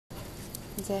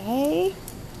Is it hay?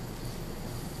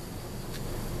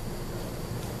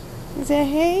 Is that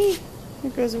hay?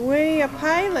 It goes way up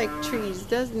high like trees,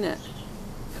 doesn't it?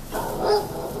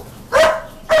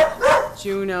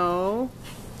 Juno,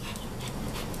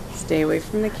 stay away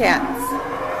from the cats.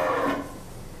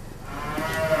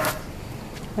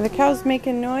 Are the cows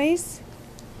making noise?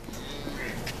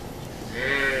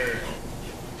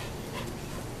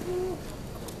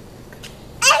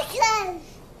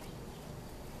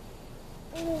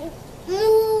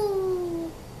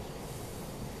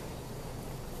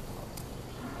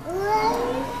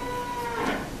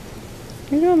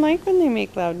 You don't like when they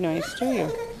make loud noise, do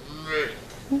you?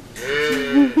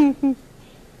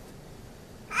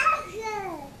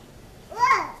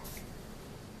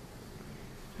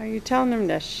 Are you telling them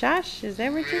to shush? Is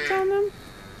that what you're telling them?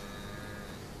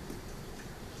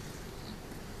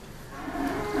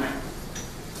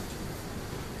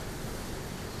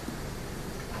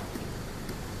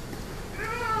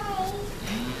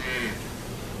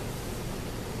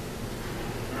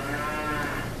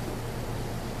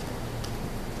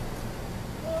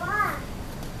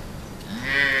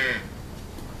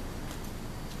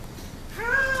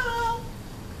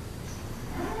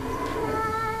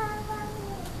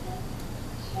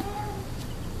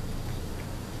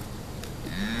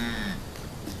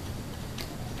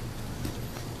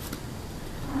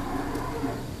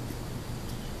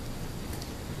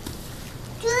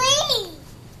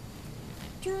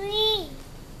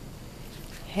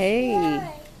 Hay.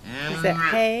 Is that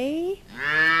hay?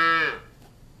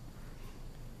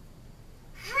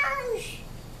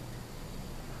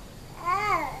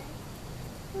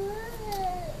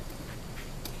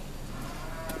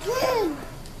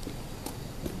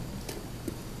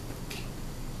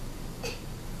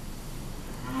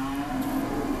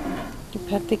 You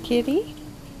pet the kitty?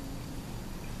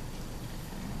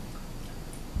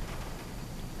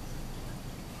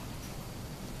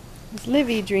 Is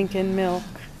Livy drinking milk?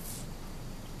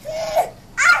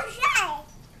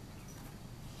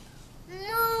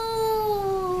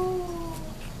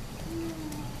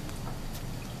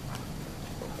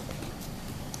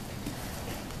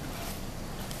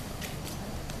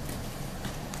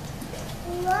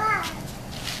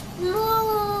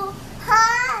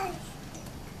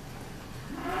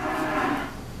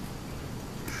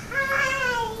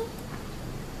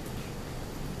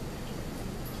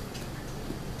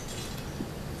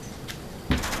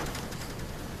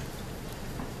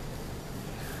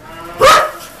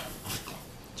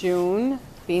 June,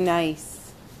 be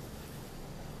nice.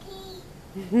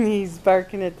 He's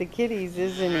barking at the kitties,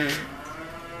 isn't he?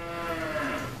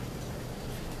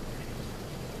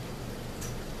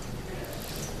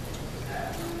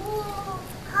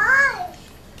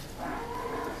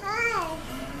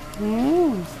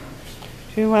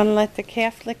 Do you want to let the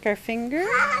calf lick our finger?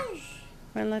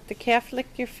 Want to let the calf lick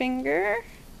your finger?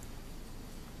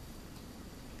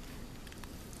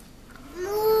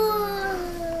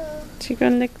 Is she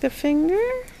going to lick the finger?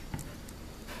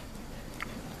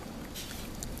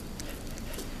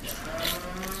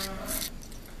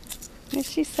 Is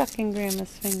she sucking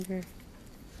Grandma's finger?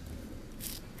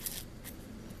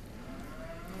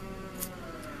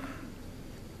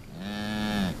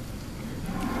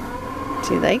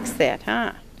 She likes that,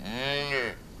 huh?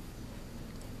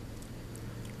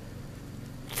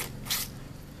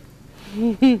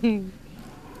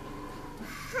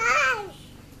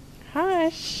 Hush.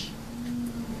 Hush.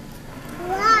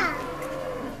 Walk.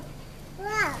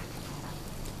 Walk.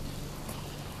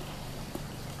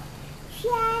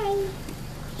 Shine.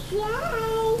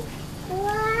 Shine.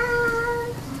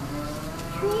 Walk.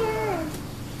 Shine.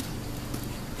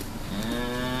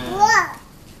 Walk.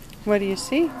 What do you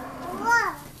see?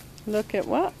 Walk. Look at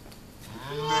what?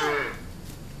 Yeah.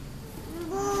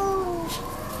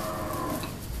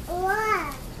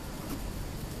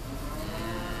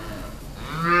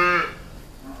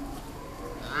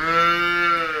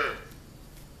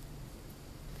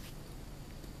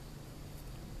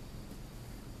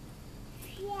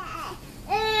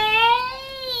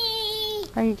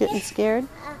 Are you getting scared?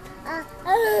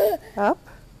 Up?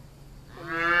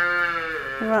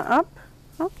 You want up?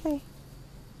 Okay.